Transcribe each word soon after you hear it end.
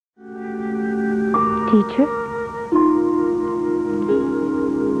Teacher?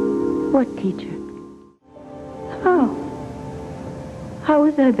 What teacher? Oh. How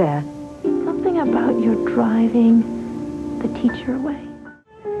was I bad? Something about your driving the teacher away.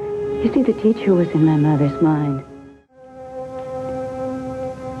 You see, the teacher was in my mother's mind.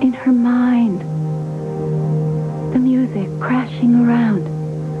 In her mind. The music crashing around.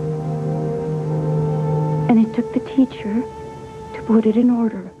 And it took the teacher to put it in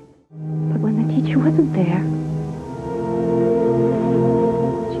order. But when the teacher wasn't there,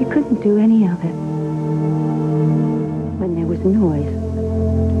 she couldn't do any of it. When there was noise,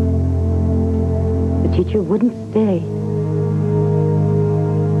 the teacher wouldn't stay.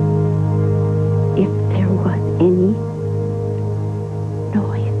 If there was any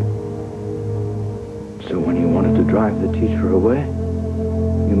noise. So when you wanted to drive the teacher away,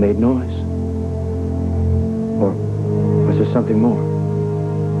 you made noise? Or was there something more?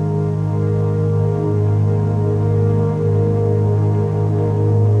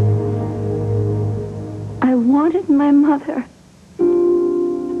 I wanted my mother.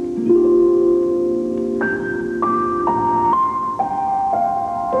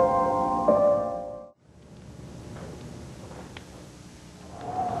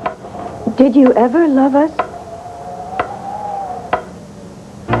 Did you ever love us?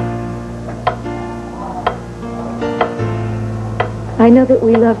 I know that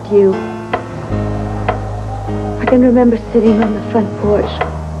we loved you. I can remember sitting on the front porch,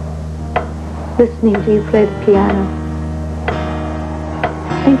 listening to you play the piano,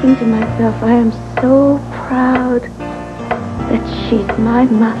 thinking to myself, I am so proud that she's my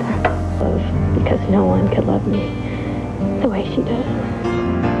mother. Because no one could love me the way she does.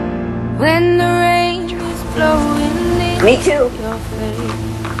 When the rain is blowing in Me too. your face,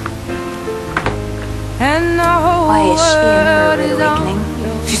 and the whole Why is she in her world is on awakening?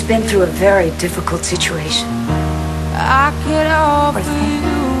 your She's been through a very difficult situation. I could offer Poor thing. you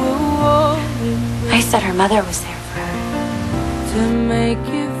a warm I said her mother was there for her. to make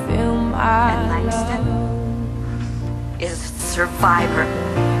you feel my And Langston love. is a survivor.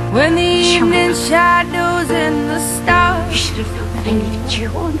 When the Show me. evening shadows and the You stars, should have known that I needed you.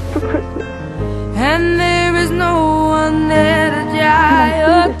 For Christmas. and there is no one there to dry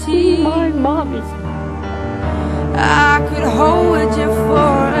your tears. mommy. I could hold you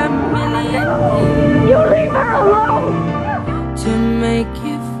for a million years. You leave her alone. To make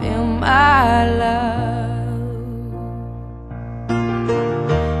you feel my love.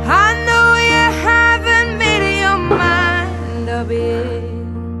 I know you haven't made your mind up yet,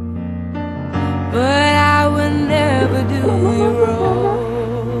 but I will never do you wrong.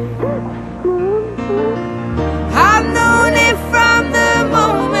 I've known it from the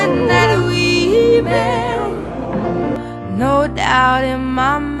moment that we met. No doubt in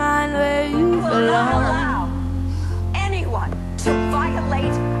my mind where you belong. Anyone to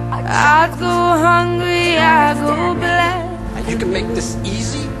violate a I go hungry, I go black, You can make this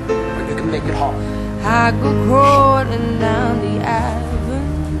easy, or you can make it hard. I go crawling down the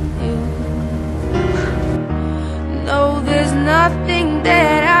avenue. No, there's nothing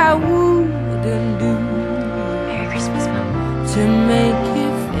that I wouldn't do Merry Christmas, Mom. to make you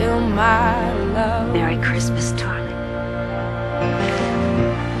feel my love. Merry Christmas, darling.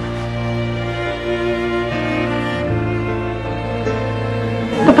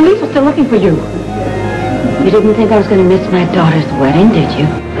 The police are still looking for you. You didn't think I was going to miss my daughter's wedding, did you?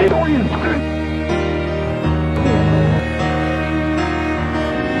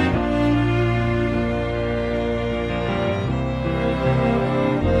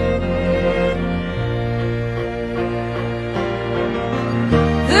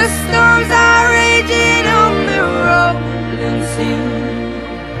 The storms are raging on the rolling sea,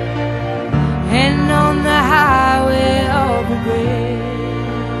 and on the highway of regret.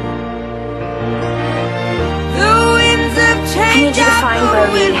 The winds of I need change you to are find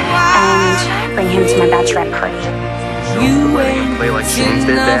Brody blowing wild. and bring him to my bachelorette party. You ain't Play like seen Shane's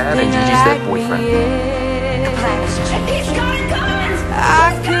their dad and nothing Gigi's their like boyfriend. me yet. The plan is to he's got guns!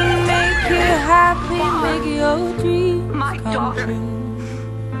 I can make you happy, make your dreams My come daughter. true.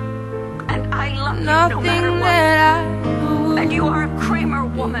 And I love you no Nothing matter what. that I would. And you are a Cramer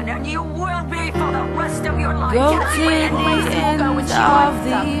woman, and you will be for the rest of your life. Go Yes, to and Lisa the will go when ends she of wants the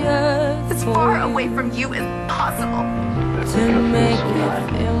them. earth As for far you, away from you as possible. to make you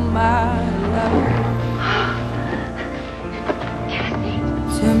feel my love.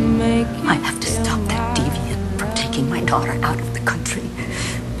 To make you I have to feel stop that my deviant from taking my daughter out of the country.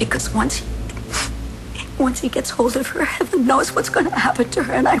 Because once he gets hold of her, heaven knows what's going to happen to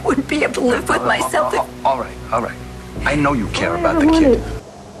her, and I wouldn't be able to live with myself. All right. I know you care about the I kid.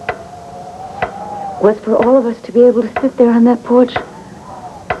 was for all of us to be able to sit there on that porch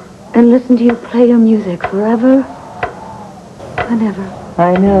and listen to you play your music forever and ever.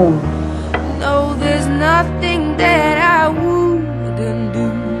 I know. No, there's nothing that I would